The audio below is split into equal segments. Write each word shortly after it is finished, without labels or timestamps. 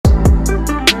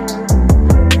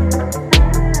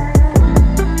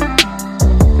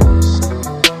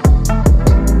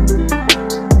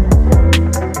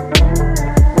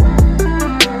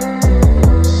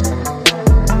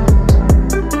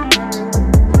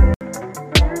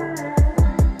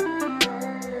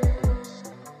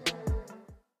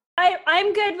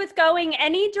going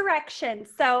any direction.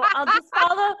 So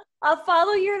I'll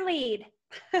follow your lead.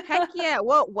 Heck yeah.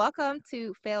 Well, welcome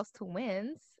to Fails to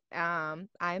Wins. I'm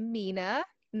Mina.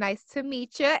 Nice to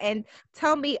meet you. And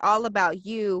tell me all about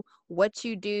you, what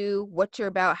you do, what you're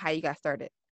about, how you got started.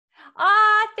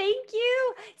 Thank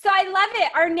you. So I love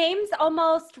it. Our names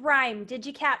almost rhyme. Did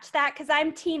you catch that? Because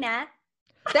I'm Tina.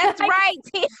 That's right.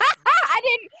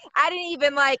 I didn't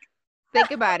even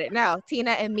think about it. No,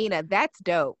 Tina and Mina. That's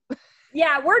dope.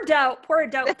 Yeah, we're dope. We're a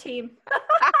dope team.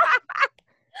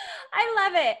 I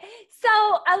love it. So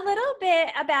a little bit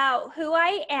about who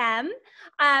I am.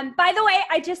 By the way,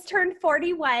 I just turned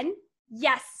 41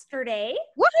 yesterday.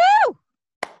 Woohoo!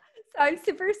 So I'm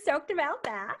super stoked about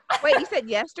that. Wait, you said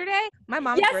yesterday? My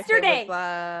mom's Yesterday. birthday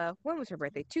was, when was her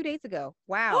birthday? 2 days ago.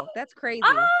 Wow, that's crazy.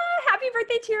 Happy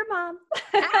birthday to your mom.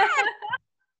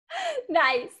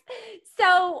 Nice.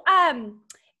 So, how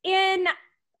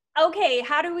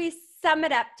do we sum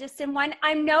it up just in one?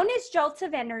 I'm known as Jolt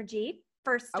of Energy,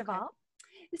 first of all.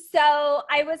 So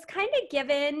I was kind of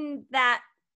given that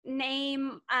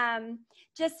name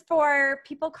just for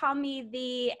people call me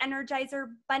the Energizer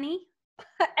Bunny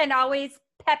and always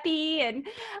peppy.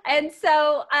 And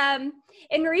so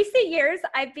in recent years,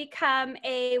 I've become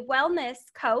a wellness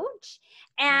coach.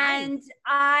 And nice.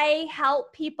 I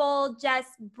help people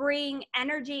just bring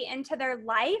energy into their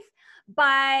life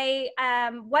by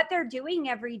what they're doing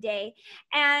every day.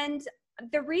 And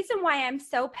the reason why I'm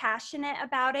so passionate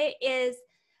about it is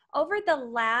over the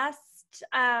last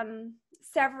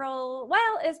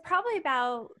it's probably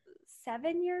about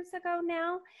 7 years ago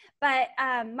now. But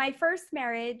my first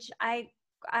marriage,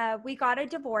 we got a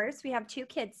divorce. We have 2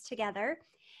 kids together.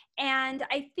 And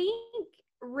I think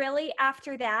really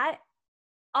after that,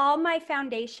 all my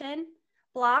foundation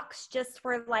blocks just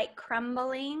were like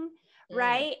crumbling,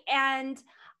 right? And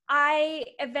I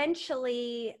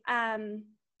eventually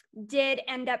did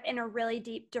end up in a really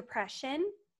deep depression.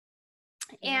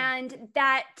 And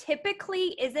that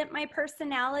typically isn't my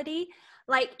personality.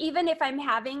 Like, even if I'm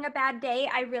having a bad day,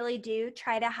 I really do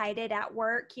try to hide it at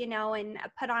work, and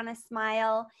put on a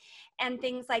smile and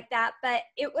things like that. But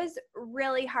it was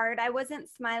really hard. I wasn't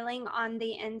smiling on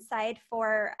the inside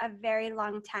for a very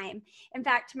long time. In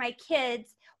fact, my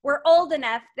kids were old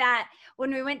enough that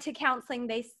when we went to counseling,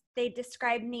 they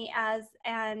described me as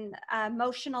an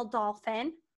emotional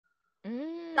dolphin.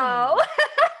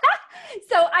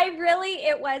 So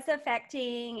it was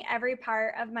affecting every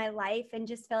part of my life and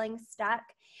just feeling stuck.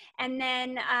 And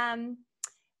then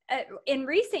in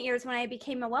recent years, when I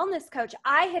became a wellness coach,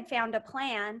 I had found a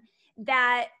plan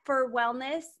that for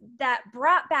wellness that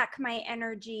brought back my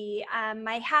energy,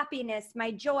 my happiness,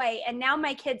 my joy. And now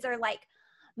my kids are like,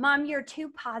 Mom, you're too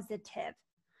positive.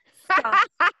 Stop.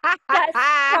 Just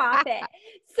stop it.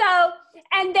 So,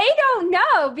 and they don't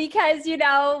know because,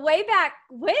 way back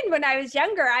when I was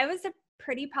younger, I was a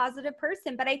pretty positive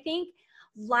person, but I think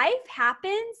life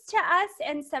happens to us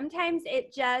and sometimes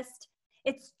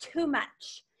it's too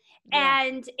much. Yeah.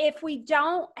 And if we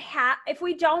don't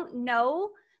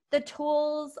know the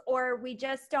tools, or we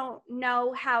just don't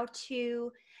know how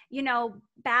to,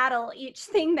 battle each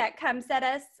thing that comes at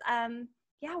us,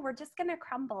 we're just going to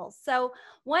crumble. So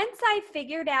once I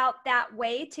figured out that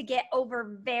way to get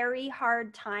over very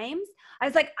hard times, I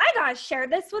was like, I got to share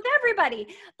this with everybody.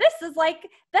 This is like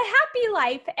the happy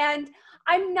life. And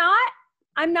I'm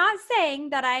not saying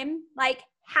that I'm like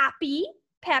happy,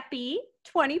 peppy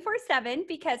 24/7,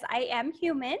 because I am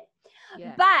human.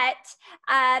 Yeah.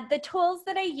 But the tools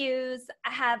that I use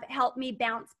have helped me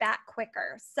bounce back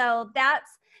quicker. So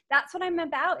that's what I'm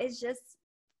about, is just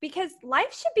because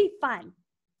life should be fun.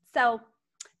 So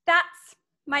that's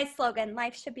my slogan.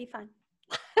 Life should be fun.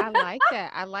 I like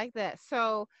that. I like that.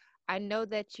 So I know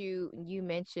that you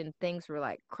mentioned things were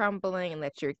like crumbling and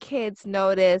that your kids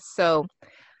noticed. So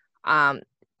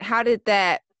how did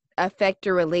that affect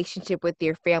your relationship with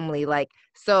your family?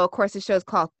 So of course the show is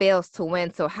called Fails to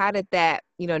Win. So how did that,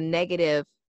 negative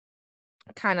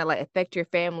kind of affect your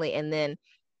family? And then,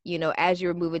 as you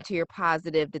were moving to your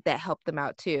positive, did that help them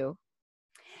out too?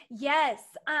 Yes.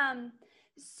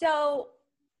 So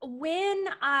when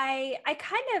I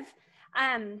kind of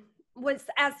was,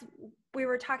 as we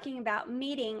were talking about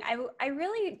meeting, I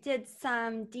really did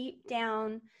some deep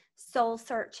down soul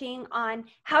searching on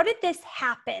how did this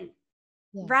happen?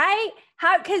 Yeah. Right?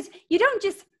 Because you don't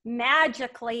just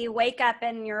magically wake up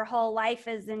and your whole life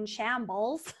is in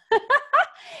shambles.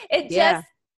 It just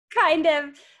kind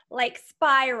of like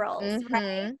spirals,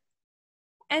 right?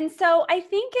 And so I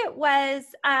think it was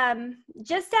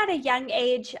just at a young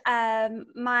age,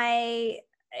 my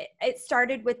it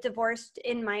started with divorce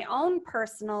in my own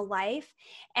personal life.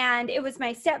 And it was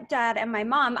my stepdad and my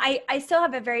mom. I still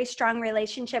have a very strong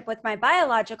relationship with my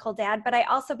biological dad, but I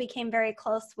also became very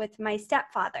close with my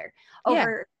stepfather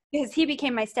because he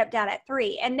became my stepdad at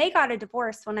 3, and they got a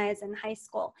divorce when I was in high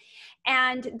school.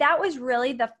 And that was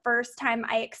really the first time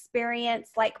I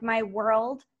experienced like my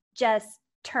world just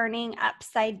turning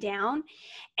upside down.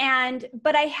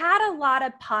 But I had a lot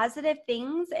of positive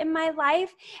things in my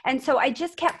life. And so I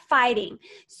just kept fighting.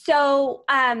 So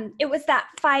it was that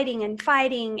fighting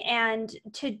and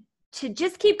to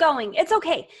just keep going. It's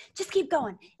okay. Just keep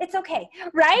going. It's okay.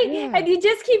 Right. Yeah. And you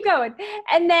just keep going.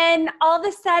 And then all of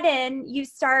a sudden you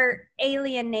start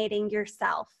alienating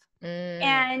yourself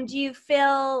and you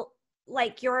feel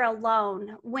like you're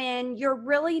alone when you're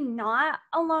really not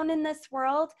alone in this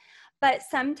world. But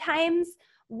sometimes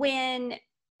when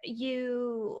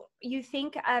you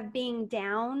think of being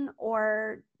down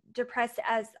or depressed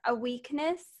as a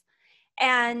weakness,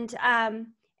 and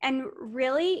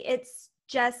really it's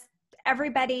just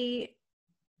everybody,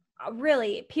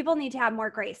 really people need to have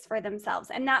more grace for themselves,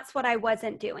 and that's what I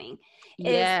wasn't doing.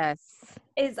 Yes.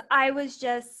 Is I was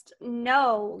just,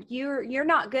 no, you're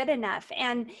not good enough,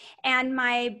 and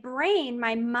my brain,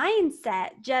 my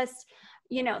mindset just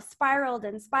spiraled,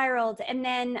 and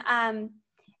then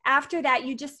after that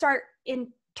you just start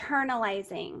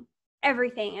internalizing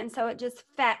everything, and so it just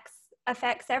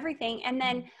affects everything. And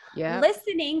then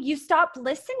listening, you stop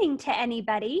listening to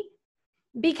anybody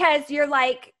because you're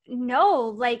like,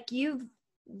 no, like you're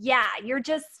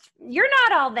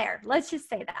not all there. Let's just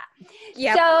say that.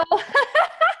 Yep. So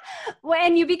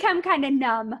when you become kind of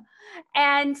numb.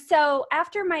 And so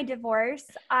after my divorce,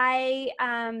 I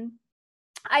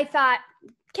thought,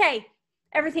 okay,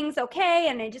 everything's okay.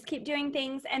 And I just keep doing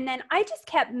things. And then I just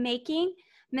kept making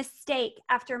mistake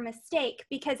after mistake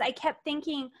because I kept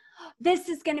thinking, this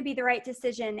is going to be the right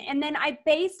decision. And then I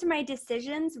based my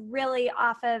decisions really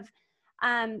off of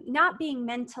not being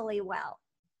mentally well,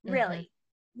 really.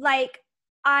 Like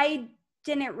I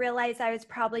didn't realize I was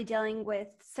probably dealing with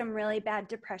some really bad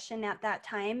depression at that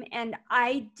time. And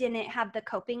I didn't have the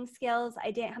coping skills.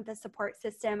 I didn't have the support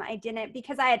system.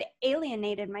 Because I had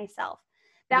alienated myself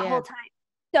that whole time.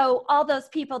 So all those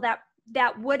people that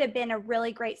would have been a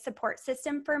really great support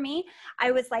system for me,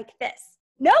 I was like this,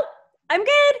 nope, I'm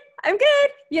good,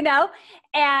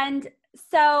 And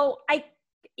so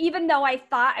even though I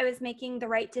thought I was making the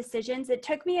right decisions, it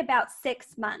took me about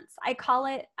 6 months. I call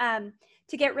it,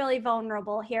 to get really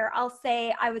vulnerable here, I'll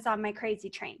say I was on my crazy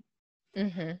train.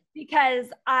 Because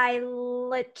I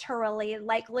literally,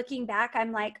 like looking back,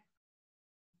 I'm like,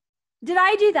 did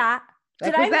I do that?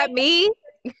 Was that me?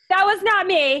 That was not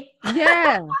me.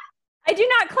 Yeah. I do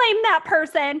not claim that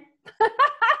person.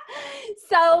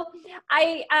 So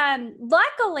I,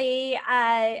 luckily,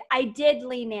 I did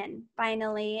lean in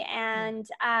finally. And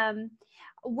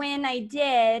when I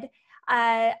did,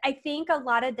 I think a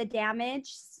lot of the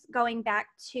damage, going back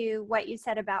to what you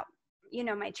said about,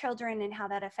 my children and how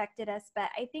that affected us, but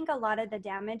I think a lot of the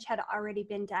damage had already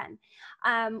been done.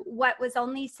 What was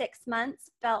only 6 months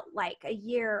felt like a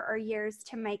year or years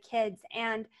to my kids.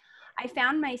 And I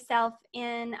found myself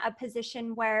in a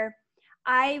position where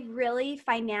I really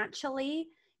financially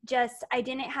I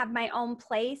didn't have my own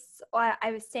place.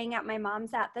 I was staying at my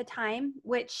mom's at the time,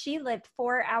 which she lived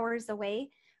 4 hours away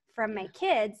from my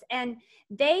kids. And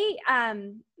they,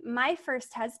 my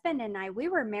first husband and I, we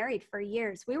were married for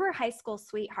years. We were high school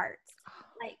sweethearts.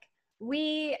 Like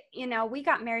we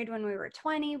got married when we were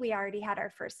 20. We already had our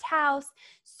first house.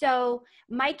 So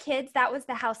my kids, that was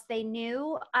the house they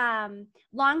knew.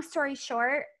 Long story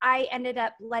short, I ended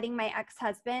up letting my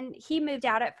ex-husband, he moved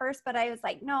out at first, but I was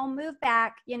like, no, move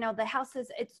back. The house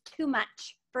it's too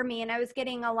much for me. And I was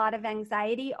getting a lot of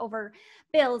anxiety over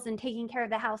bills and taking care of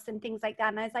the house and things like that.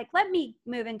 And I was like, let me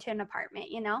move into an apartment,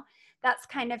 that's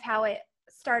kind of how it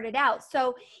started out.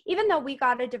 So even though we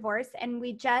got a divorce and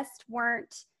we just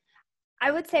weren't,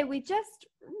 I would say we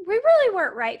really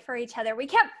weren't right for each other. We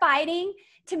kept fighting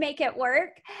to make it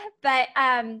work. But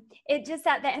it just,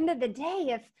 at the end of the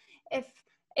day, if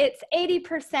it's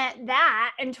 80%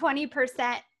 that and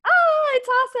 20%, oh, it's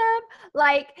awesome.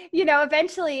 Like,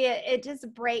 eventually it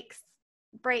just breaks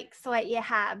what you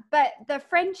have. But the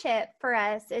friendship for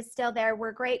us is still there.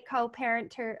 We're great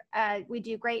co-parenter. We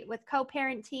do great with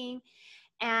co-parenting,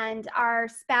 and our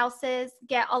spouses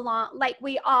get along. Like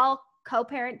we all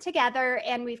co-parent together,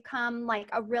 and we've come like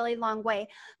a really long way.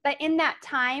 But in that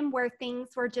time where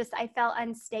things were just, I felt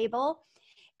unstable,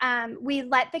 we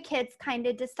let the kids kind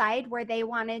of decide where they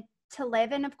wanted to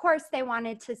live. And of course they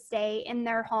wanted to stay in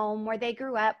their home where they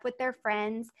grew up with their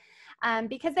friends,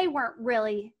 because they weren't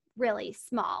really really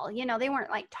small. You know, they weren't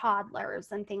like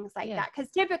toddlers and things like Yeah. that,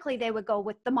 because typically they would go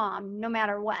with the mom no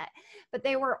matter what, but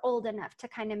they were old enough to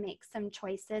kind of make some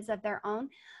choices of their own.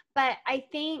 But I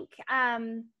think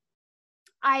I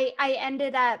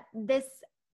ended up this,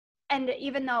 and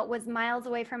even though it was miles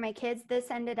away from my kids,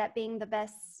 this ended up being the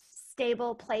best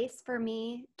stable place for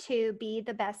me to be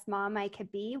the best mom I could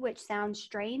be, which sounds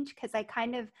strange because I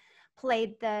kind of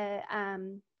played the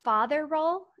father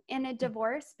role in a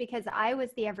divorce, because I was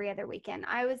the every other weekend.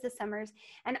 I was the summers.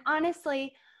 And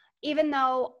honestly, even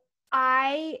though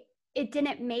it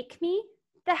didn't make me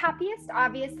the happiest,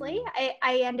 obviously,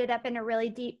 I ended up in a really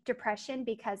deep depression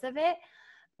because of it.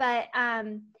 But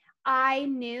I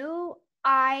knew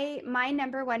my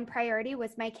number one priority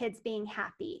was my kids being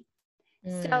happy.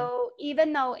 So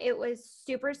even though it was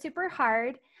super, super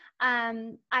hard,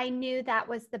 I knew that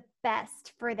was the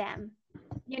best for them,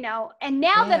 you know. And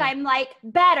now that I'm like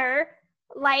better,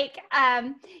 like,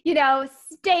 you know,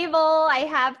 stable, I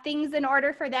have things in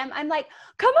order for them, I'm like,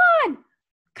 come on,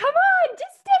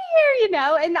 just stay here, you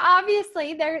know. And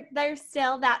obviously they're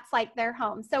still, that's like their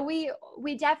home. So we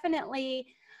definitely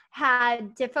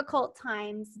had difficult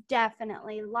times,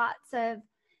 definitely lots of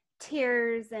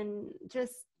tears and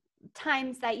just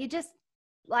times that you just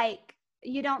like,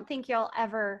 you don't think you'll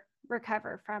ever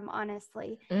recover from,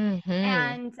 honestly.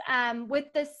 And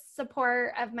with the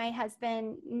support of my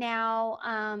husband now,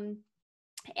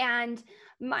 and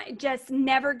my just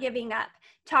never giving up,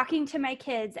 talking to my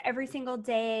kids every single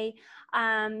day,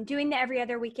 doing the every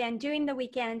other weekend, doing the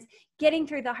weekends, getting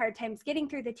through the hard times, getting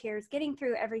through the tears, getting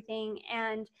through everything.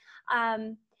 And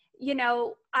you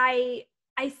know, I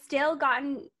still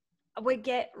would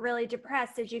get really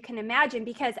depressed, as you can imagine,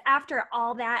 because after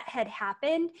all that had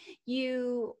happened,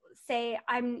 you say,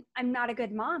 I'm not a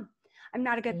good mom. I'm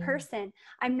not a good person.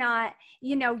 I'm not,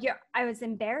 you know, I was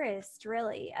embarrassed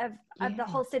really of the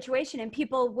whole situation. And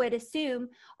people would assume,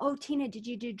 oh, Tina, did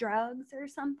you do drugs or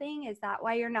something? Is that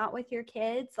why you're not with your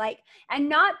kids? Like, and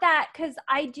not that, because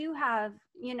I do have,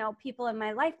 you know, people in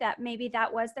my life that maybe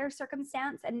that was their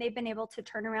circumstance and they've been able to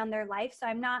turn around their life. So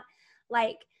I'm not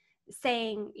like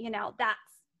saying, you know, that's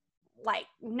like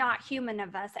not human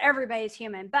of us. Everybody's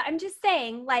human. But I'm just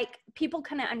saying, like, people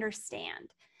couldn't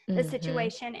understand the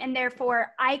situation, and therefore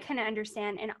I couldn't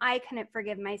understand, and I couldn't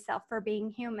forgive myself for being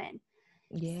human.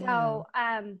 So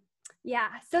yeah,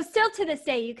 so still to this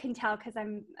day you can tell, because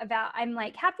I'm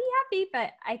like happy,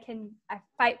 but I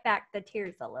fight back the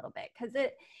tears a little bit, because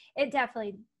it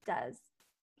definitely does.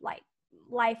 Like,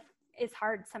 life is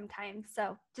hard sometimes,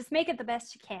 so just make it the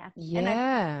best you can. And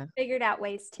I've figured out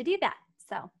ways to do that.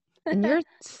 So and you're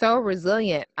so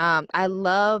resilient. I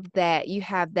love that you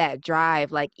have that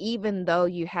drive, like, even though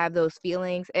you have those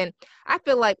feelings. And I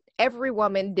feel like every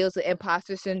woman deals with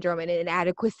imposter syndrome and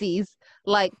inadequacies.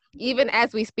 Like, even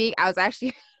as we speak, I was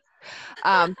actually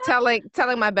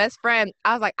telling my best friend,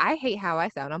 I was like, I hate how I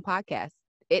sound on podcasts.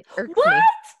 It irks me.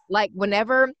 Like,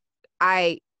 whenever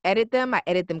I edit them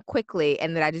quickly,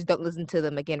 and then I just don't listen to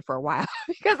them again for a while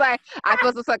because I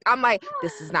feel so like, I'm like,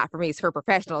 this is not for me, it's for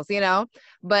professionals, you know.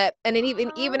 But and then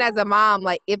even as a mom,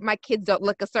 like, if my kids don't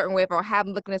look a certain way, if I have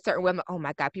them looking a certain way, I'm like, oh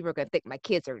my God, people are gonna think my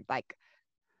kids are like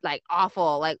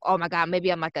awful, like, oh my God,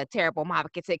 maybe I'm like a terrible mom, I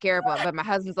can take care of them. But my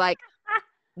husband's like,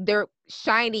 they're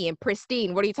shiny and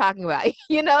pristine, what are you talking about?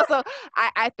 You know. So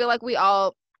I feel like we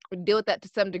all deal with that to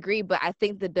some degree, but I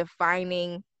think the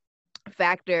defining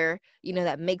factor, you know,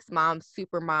 that makes moms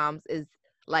super moms is,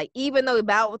 like, even though we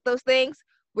battle with those things,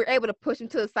 we're able to push them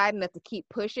to the side enough to keep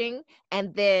pushing.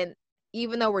 And then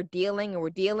even though we're dealing,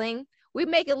 we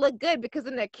make it look good, because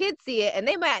then their kids see it and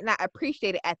they might not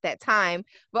appreciate it at that time,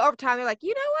 but over time they're like,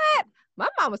 you know what, my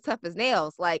mom was tough as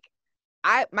nails. Like,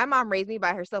 my mom raised me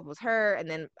by herself, was her, and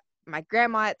then my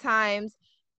grandma at times,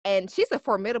 and she's a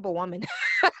formidable woman.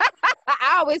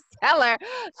 I always tell her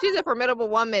she's a formidable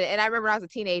woman. And I remember when I was a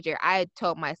teenager, I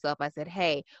told myself, I said,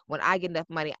 hey, when I get enough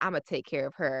money, I'm going to take care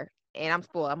of her. And I'm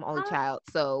spoiled. I'm an only child.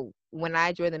 So when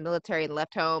I joined the military and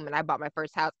left home and I bought my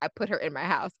first house, I put her in my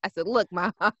house. I said, look,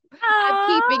 Mom, I'm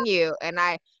keeping you. And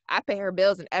I pay her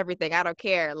bills and everything. I don't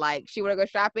care. Like, she want to go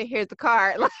shopping, here's the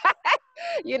card.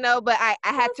 You know, but I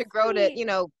had to grow to, you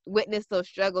know, witness those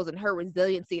struggles and her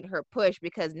resiliency and her push,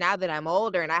 because now that I'm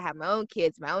older and I have my own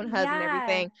kids, my own husband,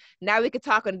 everything, now we could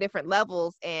talk on different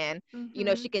levels. And, you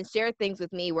know, she can share things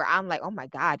with me where I'm like, oh my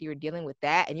God, you were dealing with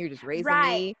that and you're just raising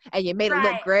me and you made it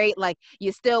look great. Like,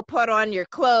 you still put on your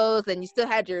clothes and you still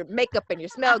had your makeup and your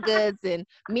smell goods. And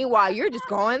meanwhile, you're just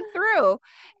going through.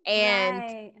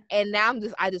 And now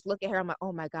I just look at her, I'm like,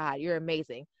 oh my God, you're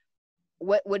amazing.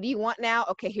 What do you want now?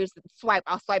 Okay, here's the swipe.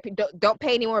 I'll swipe it. Don't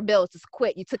pay any more bills. Just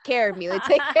quit. You took care of me. Like,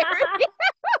 take care of me.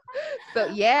 So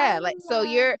I yeah, like so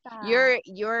love that.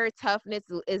 your toughness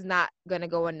is not gonna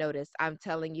go unnoticed. I'm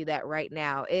telling you that right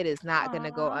now. It is not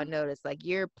gonna go Aw. unnoticed. Like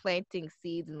you're planting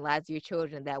seeds in the lives of your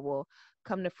children that will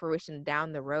come to fruition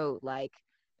down the road. Like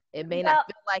it may not Well,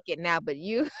 feel like it now, but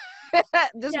you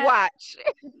just yeah, watch.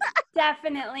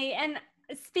 definitely. And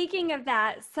speaking of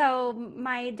that, so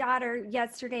my daughter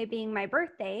yesterday being my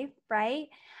birthday, right?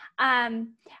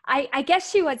 I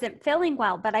guess she wasn't feeling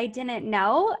well, but I didn't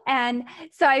know. And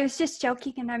so I was just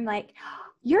joking and I'm like,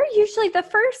 you're usually the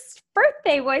first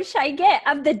birthday wish I get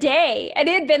of the day. And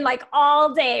it had been like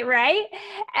all day, right?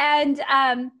 And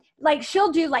like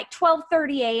she'll do like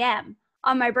 12:30 a.m.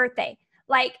 on my birthday.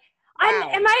 Like,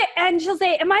 Wow. and she'll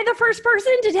say, am I the first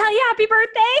person to tell you happy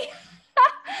birthday?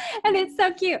 And it's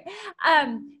so cute.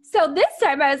 So this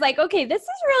time I was like, okay, this is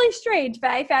really strange. But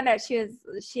I found out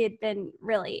she had been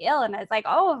really ill, and I was like,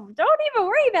 oh, don't even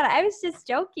worry about it. I was just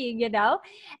joking, you know.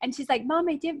 And she's like, Mom,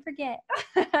 I didn't forget.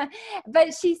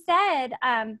 But she said,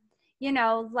 you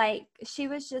know, like she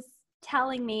was just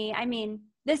telling me. I mean,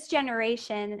 this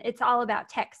generation, it's all about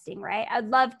texting, right? I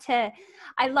love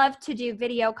to do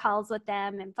video calls with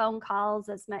them and phone calls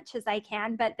as much as I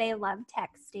can, but they love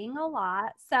texting a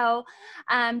lot. So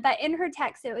but in her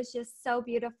text, it was just so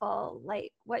beautiful,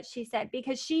 like what she said,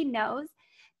 because she knows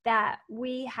that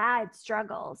we had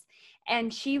struggles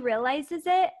and she realizes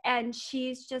it, and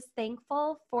she's just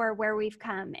thankful for where we've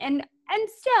come. And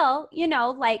still, you know,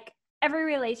 like every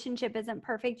relationship isn't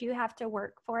perfect. You have to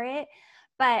work for it.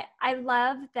 But I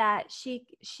love that she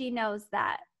knows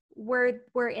that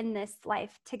we're in this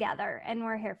life together and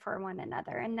we're here for one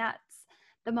another. And that's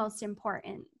the most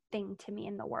important thing to me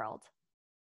in the world.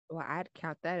 Well, I'd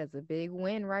count that as a big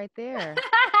win right there.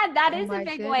 That Oh is a my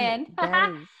big goodness.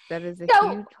 win. That is a So,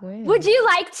 huge would win. you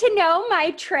like to know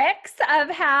my tricks of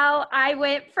how I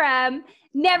went from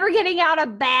never getting out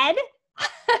of bed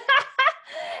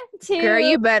Girl, to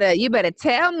you better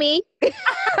tell me.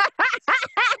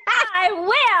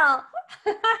 I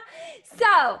will?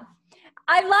 So,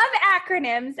 I love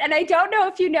acronyms, and I don't know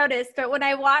if you noticed, but when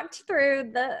I walked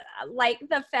through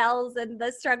the fails and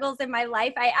the struggles in my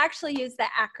life, I actually used the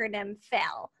acronym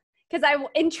FAIL because I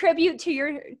in tribute to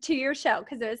your show,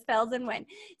 because it was fails and win.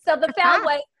 So the fail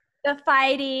was the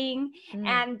fighting Mm.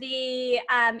 and the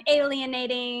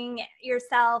alienating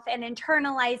yourself and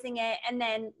internalizing it, and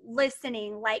then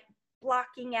listening, like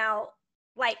blocking out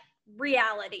like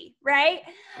reality, right?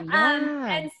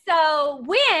 Yeah. And so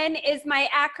WIN is my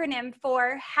acronym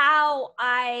for how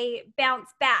I bounce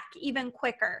back even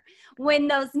quicker when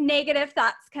those negative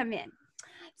thoughts come in.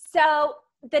 So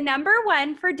the number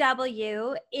one for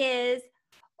W is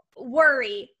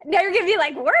worry. Now you're going to be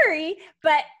like, worry,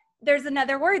 but there's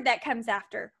another word that comes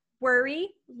after worry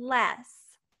less.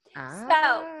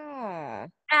 So Ah.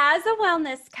 as a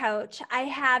wellness coach, I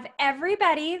have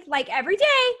everybody, like every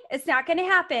day, it's not going to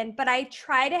happen, but I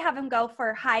try to have them go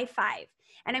for high five.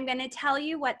 And I'm going to tell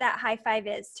you what that high five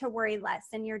is to worry less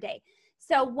in your day.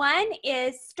 So, one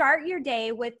is start your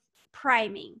day with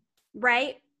priming,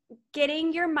 right?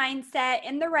 Getting your mindset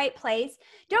in the right place.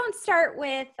 Don't start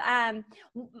with,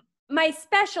 my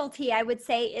specialty, I would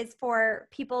say, is for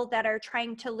people that are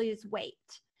trying to lose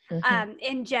weight Mhm.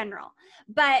 in general.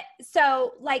 But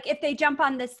so like if they jump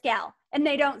on the scale and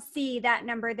they don't see that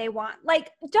number they want,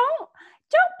 like don't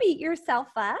beat yourself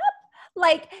up.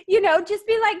 Like, you know, just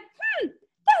be like,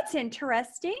 that's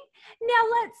interesting. Now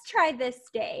let's try this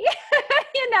day.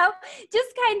 You know,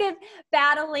 just kind of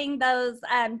battling those,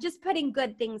 just putting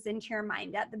good things into your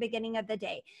mind at the beginning of the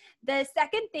day. The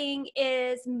second thing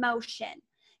is motion.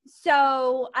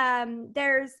 So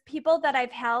there's people that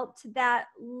I've helped that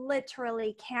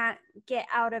literally can't get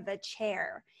out of a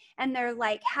chair. And they're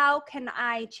like, how can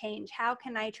I change? How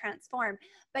can I transform?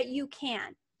 But you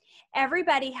can.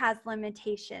 Everybody has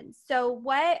limitations. So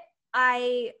what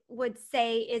I would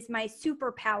say is my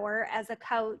superpower as a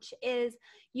coach is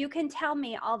you can tell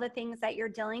me all the things that you're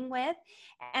dealing with,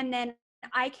 and then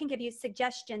I can give you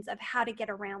suggestions of how to get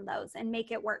around those and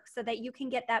make it work so that you can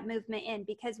get that movement in.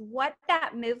 Because what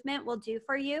that movement will do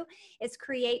for you is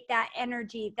create that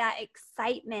energy, that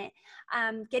excitement,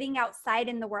 getting outside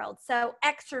in the world. So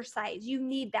exercise, you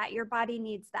need that. Your body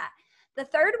needs that. The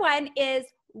third one is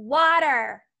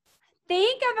water.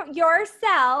 Think of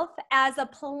yourself as a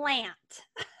plant.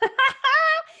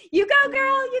 You go,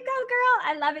 girl. You go, girl.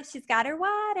 I love it. She's got her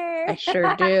water. I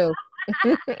sure do.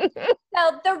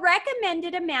 So the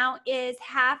recommended amount is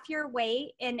half your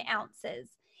weight in ounces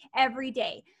every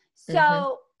day. Mhm.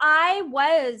 So I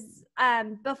was,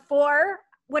 before,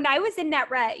 when I was in that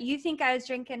rut, you think I was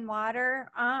drinking water?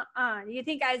 You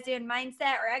think I was doing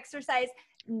mindset or exercise?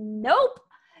 Nope.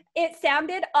 It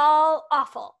sounded all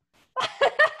awful.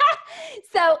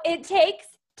 So it takes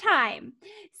time.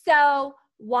 So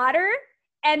water,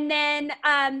 and then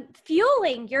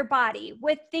fueling your body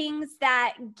with things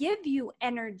that give you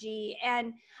energy.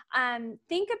 And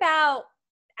think about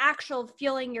actual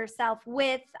fueling yourself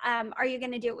with, are you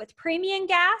going to do it with premium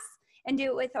gas and do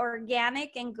it with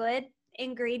organic and good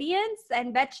ingredients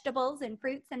and vegetables and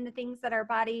fruits and the things that our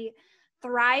body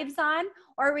thrives on?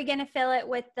 Or are we going to fill it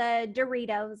with the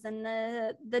Doritos and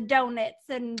the donuts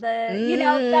and those in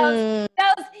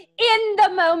the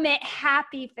moment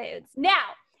happy foods?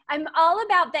 Now, I'm all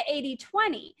about the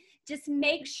 80-20. Just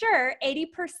make sure 80%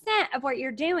 of what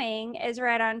you're doing is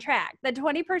right on track. The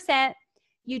 20%,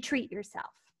 you treat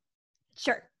yourself.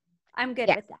 Sure, I'm good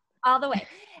with that all the way.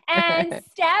 And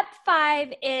step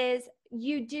 5 is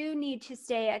you do need to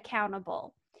stay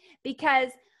accountable,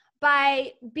 because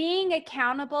by being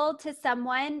accountable to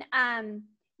someone,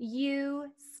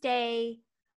 you stay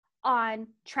on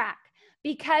track.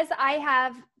 Because I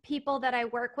have people that I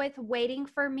work with waiting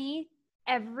for me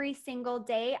every single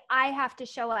day, I have to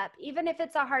show up. Even if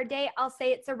it's a hard day, I'll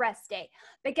say it's a rest day.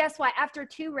 But guess what? After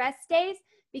 2 rest days,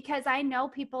 because I know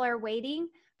people are waiting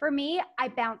for me, I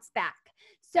bounce back.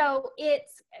 So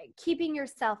it's keeping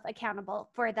yourself accountable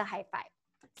for the high 5.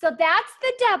 So that's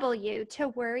the W, to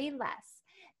worry less.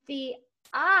 The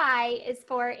I is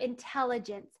for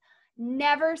intelligence.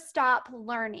 Never stop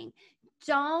learning.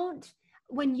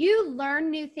 When you learn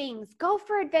new things, go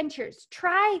for adventures.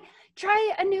 Try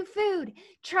a new food.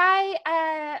 Try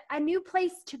a new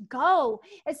place to go,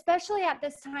 especially at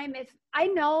this time. If I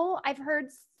know, I've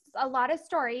heard a lot of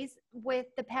stories with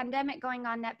the pandemic going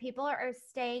on that people are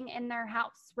staying in their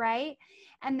house, right?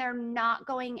 And they're not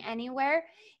going anywhere.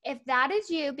 If that is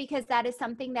you, because that is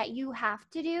something that you have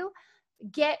to do,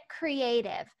 get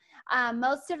creative.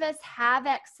 Most of us have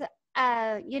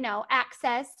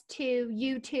access to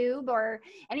YouTube or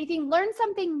anything. Learn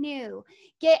something new.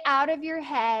 Get out of your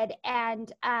head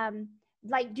and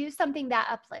do something that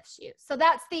uplifts you. So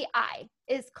that's the I,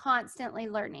 is constantly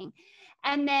learning.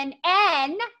 And then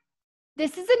N,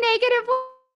 this is a negative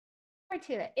word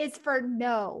to it, is for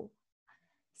no.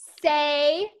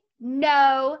 Say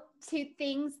no to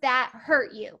things that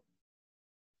hurt you.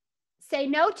 Say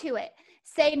no to it.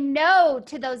 Say no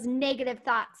to those negative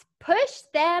thoughts. Push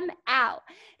them out.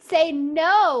 Say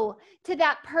no to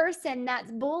that person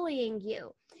that's bullying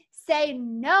you. Say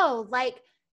no.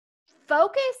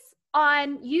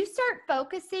 You start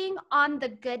focusing on the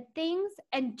good things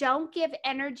and don't give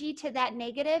energy to that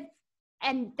negative.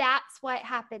 And that's what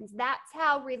happens. That's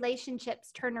how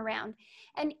relationships turn around.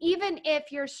 And even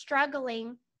if you're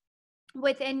struggling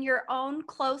within your own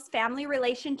close family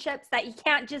relationships, that you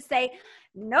can't just say,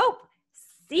 nope,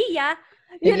 see ya,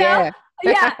 see ya.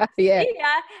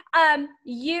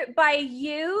 By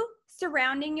you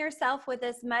surrounding yourself with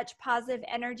as much positive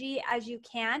energy as you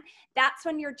can, that's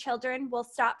when your children will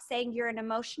stop saying you're an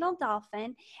emotional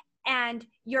dolphin and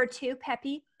you're too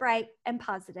peppy, bright, and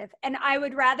positive. And I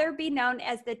would rather be known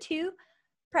as the too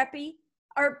preppy,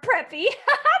 peppy,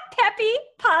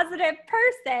 positive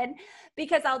person,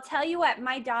 because I'll tell you what,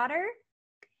 my daughter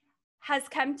has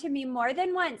come to me more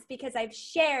than once because I've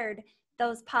shared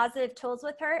those positive tools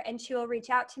with her, and she will reach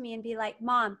out to me and be like,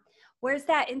 Mom, where's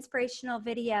that inspirational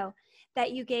video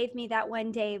that you gave me that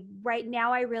one day? Right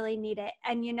now, I really need it.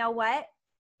 And you know what?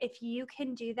 If you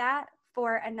can do that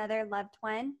for another loved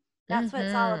one, that's what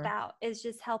it's all about, is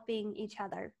just helping each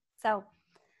other. So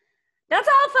that's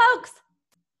all, folks.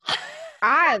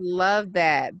 I love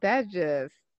that.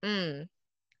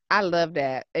 I love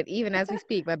that. And even as we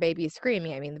speak, my baby is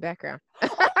screaming at me in the background.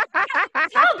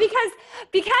 Oh,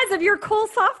 because of your cool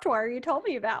software you told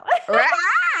me about. Right.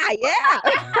 Yeah.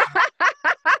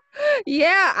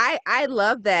 Yeah, I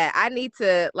love that. I need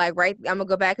to I'm gonna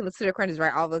go back and listen to the crunches,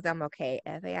 write all those down. Okay,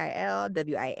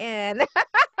 FAILWIN.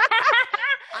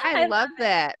 I love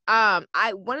that. I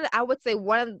would say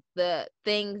one of the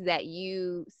things that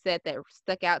you said that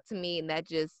stuck out to me, and that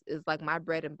just is like my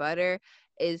bread and butter,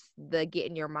 is the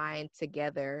getting your mind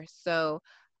together. So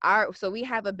we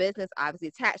have a business obviously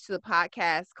attached to the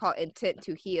podcast called Intent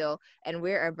to Heal, and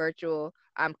we're a virtual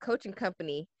coaching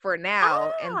company for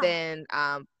now. And then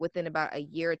within about a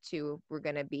year or 2, we're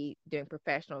going to be doing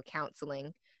professional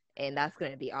counseling, and that's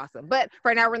going to be awesome. But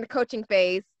right now we're in the coaching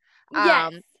phase.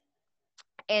 Yes.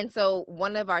 And so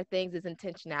one of our things is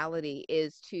intentionality,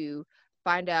 is to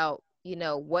find out,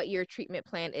 what your treatment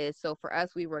plan is. So for us,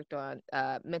 we worked on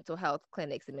mental health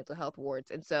clinics and mental health wards.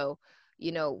 And so,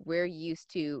 we're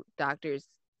used to doctors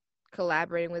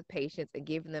collaborating with patients and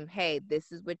giving them, hey,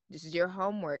 this is your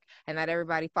homework, and not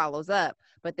everybody follows up,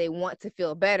 but they want to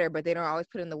feel better, but they don't always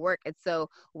put in the work. And so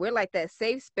we're like that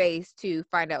safe space to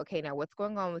find out, okay, now what's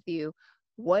going on with you?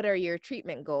 What are your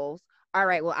treatment goals? All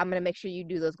right, well, I'm going to make sure you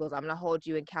do those goals. I'm going to hold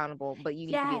you accountable, but you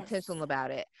need to be Yes. intentional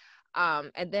about it.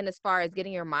 And then as far as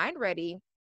getting your mind ready,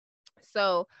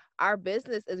 so our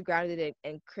business is grounded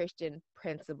in Christian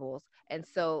principles. And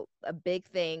so a big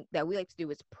thing that we like to do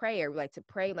is prayer. We like to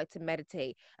pray, we like to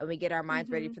meditate, and we get our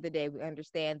minds ready for the day. We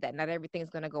understand that not everything's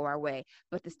going to go our way,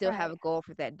 but to still have Right. a goal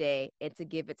for that day and to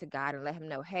give it to God and let him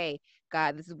know, hey,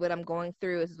 God, this is what I'm going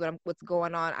through. This is what's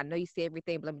going on. I know you see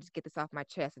everything, but let me just get this off my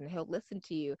chest, and he'll listen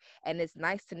to you. And it's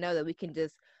nice to know that we can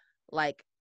just like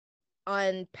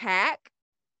unpack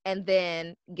and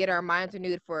then get our minds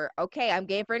renewed for, okay, I'm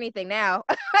game for anything now.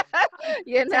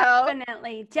 You know?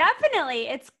 Definitely.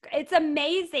 It's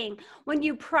amazing when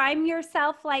you prime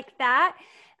yourself like that.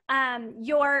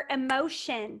 Your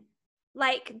emotion,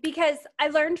 like, because I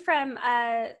learned from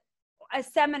a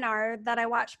seminar that I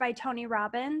watched by Tony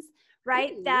Robbins,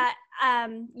 right? Ooh. That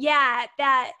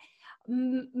that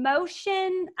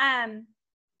motion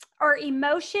or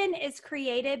emotion is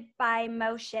created by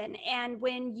motion. And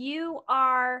when you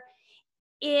are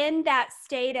in that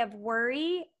state of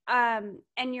worry, and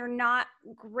you're not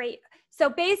great. So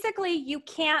basically, you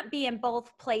can't be in both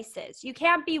places. You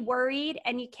can't be worried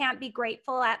and you can't be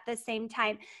grateful at the same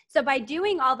time. So by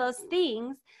doing all those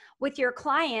things with your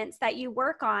clients that you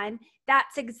work on,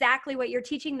 that's exactly what you're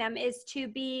teaching them, is to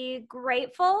be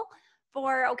grateful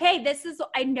for, okay,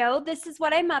 I know this is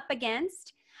what I'm up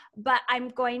against, but I'm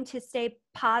going to stay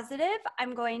positive.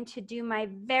 I'm going to do my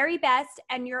very best.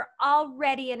 And you're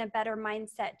already in a better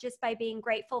mindset just by being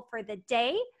grateful for the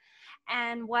day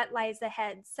and what lies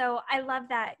ahead. So I love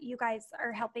that you guys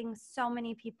are helping so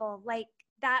many people. Like,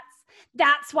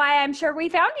 that's why I'm sure we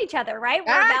found each other, right?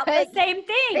 We're about the same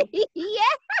thing. Yeah.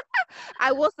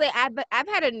 I will say I've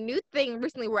had a new thing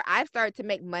recently where I've started to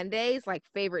make Mondays like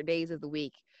favorite days of the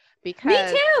week,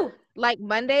 because Me too. like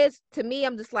Mondays to me,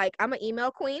 I'm just like, I'm an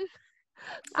email queen.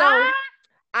 So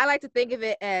I like to think of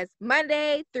it as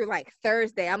Monday through like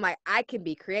Thursday. I'm like, I can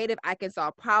be creative. I can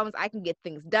solve problems. I can get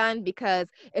things done because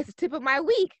it's the tip of my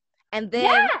week. And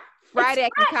then Friday, I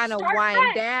can kind of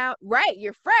wind down. Right.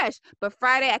 You're fresh. But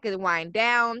Friday, I can wind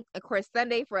down. Of course,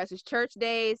 Sunday for us is church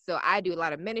days. So I do a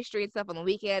lot of ministry and stuff on the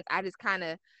weekends. I just kind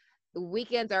of, the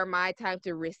weekends are my time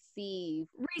to restore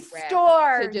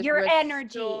your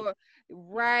energy.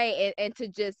 Right. And to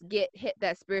just hit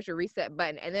that spiritual reset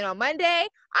button. And then on Monday,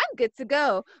 I'm good to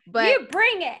go. But you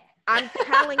bring it. I'm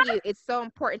telling you, it's so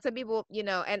important. Some people,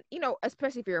 and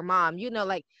especially if you're a mom,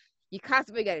 like you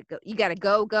constantly gotta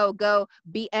go,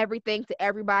 be everything to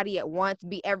everybody at once,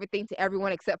 be everything to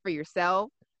everyone except for yourself.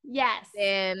 Yes.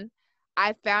 And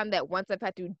I found that once I've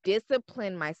had to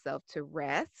discipline myself to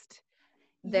rest,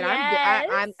 then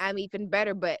I'm even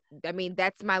better. But I mean,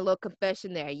 that's my little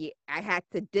confession there. I had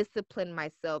to discipline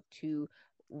myself to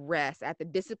rest. I had to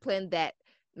discipline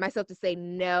myself to say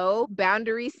no,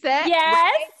 boundary set. Yes.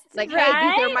 Right? Like, hey,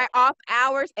 these are my off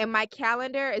hours, and my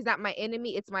calendar is not my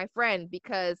enemy, it's my friend.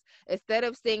 Because instead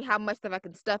of seeing how much stuff I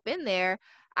can stuff in there,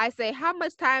 I say, how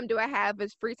much time do I have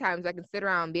as free time so I can sit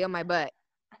around and be on my butt?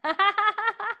 That's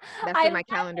what my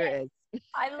calendar is.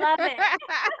 I love it.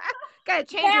 Gotta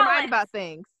change your mind about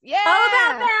things. Yeah. All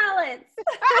about balance.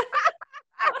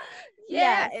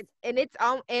 Yeah. Yes.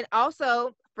 And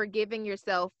also forgiving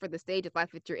yourself for the stage of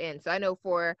life that you're in. So I know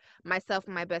for myself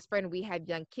and my best friend, we have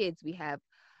young kids. We have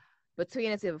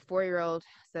between us, we have a 4-year-old,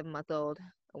 7-month-old,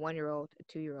 a 1-year-old, a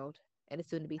 2-year-old, and a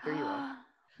soon to be 3-year-old.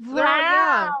 So they're all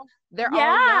young. They're all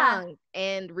young.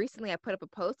 And recently I put up a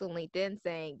post on LinkedIn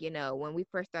saying, when we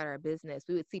first started our business,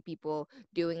 we would see people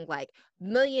doing like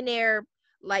millionaire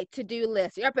to-do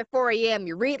lists. You're up at 4 a.m.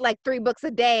 You read like 3 books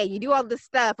a day. You do all this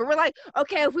stuff. And we're like,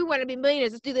 okay, if we want to be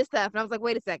millionaires, let's do this stuff. And I was like,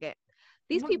 wait a second.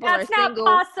 These people are single.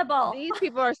 That's not possible. These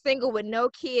people are single with no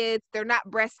kids. They're not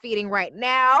breastfeeding right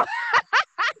now.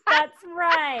 That's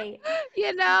right.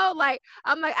 I'm like,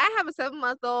 I have a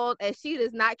 7-month-old and she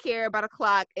does not care about a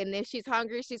clock. And if she's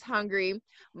hungry, she's hungry.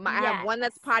 I have one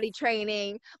that's potty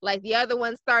training, like the other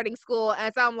one's starting school.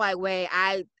 And so I'm like, wait,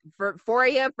 for 4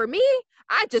 a.m. for me,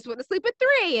 I just went to sleep at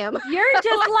 3 a.m. You're just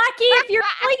lucky if you're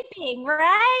sleeping,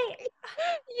 right?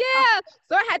 Yeah.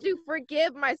 So I had to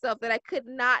forgive myself that I could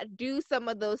not do some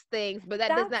of those things, but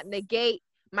that does not negate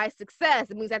my success.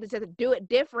 It means I just have to do it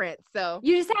different. So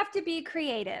you just have to be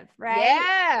creative, right?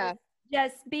 Yeah.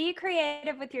 Just be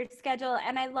creative with your schedule.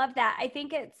 And I love that. I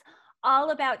think it's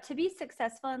all about, to be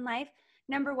successful in life,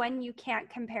 number one, you can't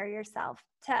compare yourself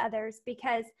to others,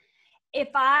 because if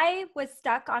I was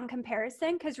stuck on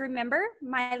comparison, because remember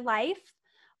my life,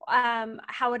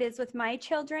 how it is with my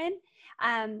children,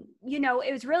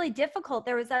 it was really difficult.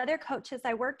 There was other coaches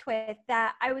I worked with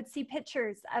that I would see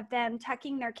pictures of them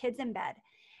tucking their kids in bed.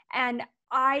 And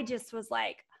I just was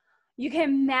like, you can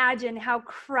imagine how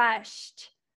crushed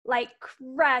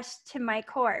to my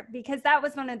core, because that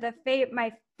was one of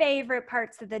my favorite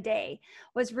parts of the day,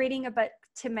 was reading a book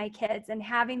to my kids and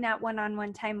having that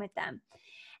one-on-one time with them.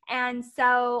 And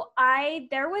so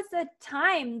there was a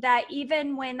time that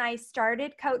even when I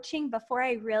started coaching, before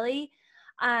I really,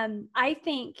 I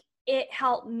think it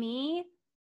helped me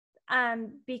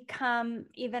become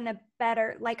even a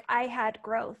better, like I had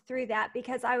growth through that,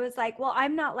 because I was like, well,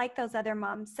 I'm not like those other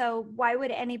moms, so why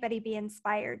would anybody be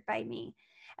inspired by me?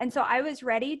 And so I was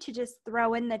ready to just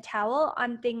throw in the towel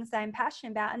on things I'm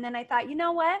passionate about. And then I thought, you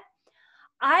know what?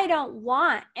 I don't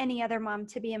want any other mom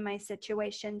to be in my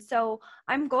situation. So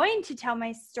I'm going to tell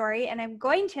my story, and I'm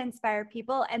going to inspire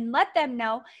people and let them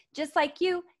know, just like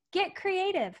you, get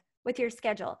creative with your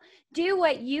schedule. Do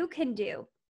what you can do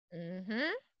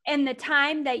in the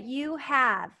time that you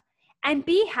have, and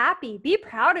be happy, be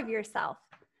proud of yourself.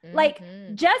 Like,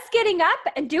 just getting up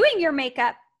and doing your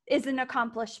makeup is an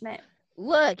accomplishment.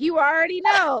 Look, you already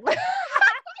know.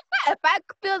 If I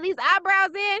fill these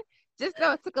eyebrows in, just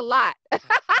know it took a lot.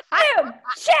 Boom,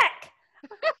 check.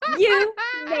 You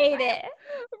made it.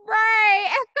 Right.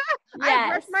 Yes. I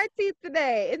brushed my teeth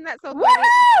today. Isn't that so funny?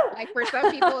 Woo-hoo! Like, for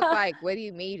some people, it's like, what do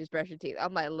you mean you just brush your teeth?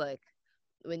 I'm like, look,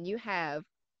 when you have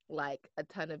like a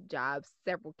ton of jobs,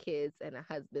 several kids, and a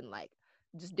husband, like,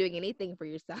 just doing anything for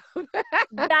yourself.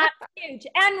 That's huge.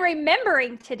 And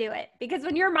remembering to do it, because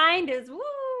when your mind is, woo,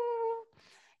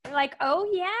 you're like, oh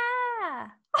yeah.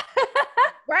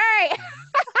 Right.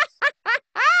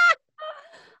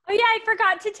 Oh yeah, I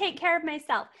forgot to take care of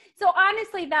myself. So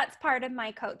honestly, that's part of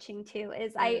my coaching too,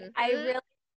 is I really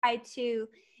try to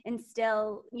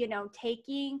instill,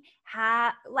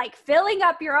 like filling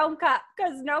up your own cup,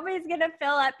 because nobody's going to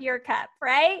fill up your cup,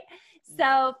 right?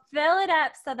 So fill it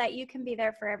up so that you can be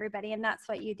there for everybody. And that's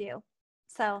what you do.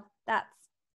 So I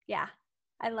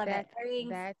love it.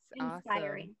 That's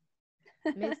inspiring.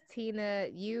 Awesome. Miss Tina,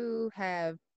 you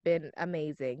have been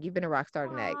amazing. You've been a rock star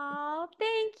tonight. Oh,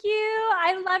 thank you.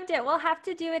 I loved it. We'll have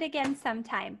to do it again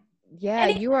sometime. Yeah,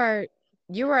 you are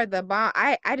the bomb.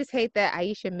 I just hate that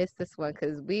Aisha missed this one,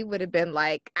 because we would have been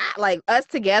like us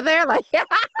together, like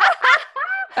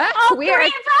all three of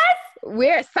us.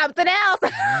 We're something else.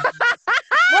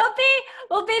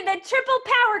 We'll be the triple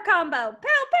power combo.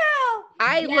 Pow pow.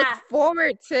 I look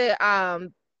forward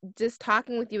to just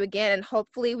talking with you again, and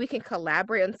hopefully we can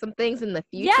collaborate on some things in the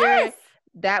future. Yes.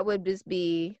 That would just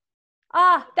be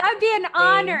that would be an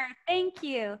honor. Thank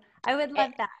you. I would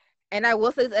love that. And I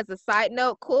will say this as a side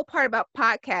note, cool part about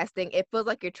podcasting, it feels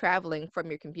like you're traveling from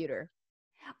your computer.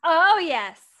 Oh,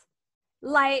 yes.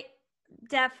 Like,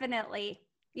 definitely.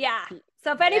 Yeah.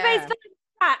 So if anybody's feeling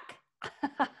stuck,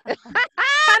 come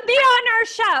be on our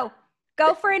show.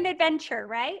 Go for an adventure,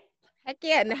 right? Heck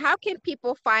yeah. And how can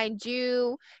people find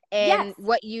you and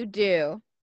what you do?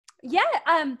 Yeah.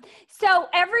 So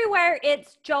everywhere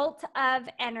it's Jolt of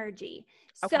Energy.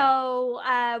 Okay. So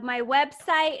my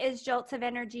website is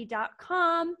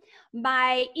joltofenergy.com.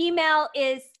 My email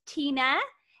is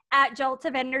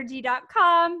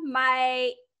tina@joltofenergy.com.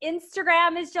 My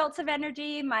Instagram is Jolt of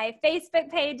Energy. My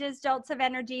Facebook page is Jolt of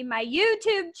Energy. My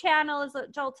YouTube channel is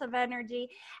Jolt of Energy.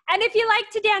 And if you like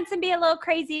to dance and be a little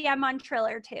crazy, I'm on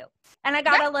Triller too. And I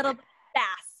got a little bass.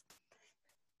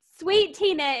 Sweet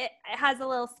Tina has a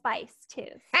little spice too.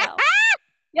 So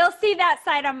you'll see that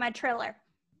side on my Triller.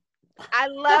 I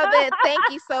love it.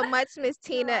 Thank you so much, Miss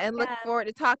Tina, and look forward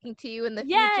to talking to you in the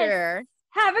future.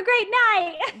 Have a great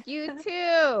night. You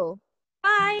too.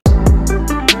 Bye.